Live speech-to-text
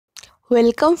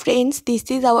Welcome friends,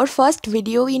 this is our first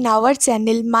video in our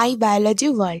channel My Biology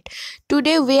World.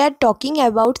 Today we are talking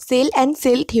about cell and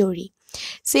cell theory.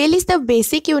 Cell is the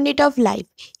basic unit of life.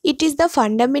 It is the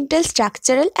fundamental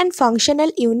structural and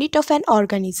functional unit of an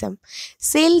organism.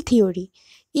 Cell theory.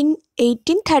 In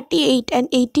 1838 and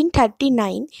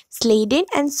 1839, Sladen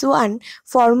and Swan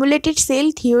formulated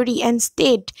cell theory and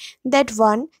state that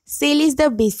 1. Cell is the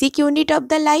basic unit of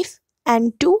the life,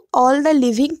 and 2. All the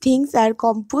living things are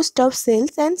composed of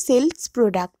cells and cells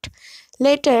product.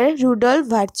 Later, Rudolf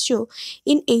Virchow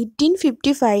in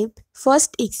 1855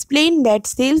 first explained that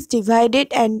cells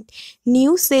divided and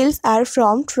new cells are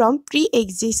formed from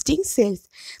pre-existing cells.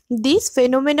 This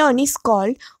phenomenon is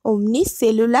called omnis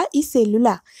cellula e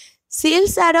cellula.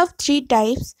 Cells are of three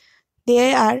types.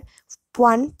 There are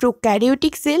 1.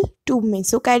 Prokaryotic cell, 2.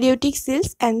 Mesokaryotic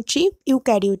cells, and 3.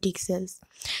 Eukaryotic cells.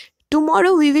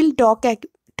 Tomorrow we will talk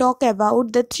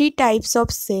about the three types of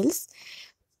cells.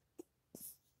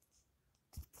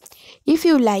 If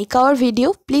you like our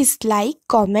video, please like,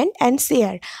 comment and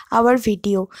share our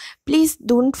video. Please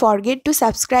don't forget to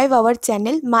subscribe our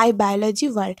channel My Biology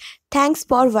World. Thanks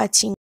for watching.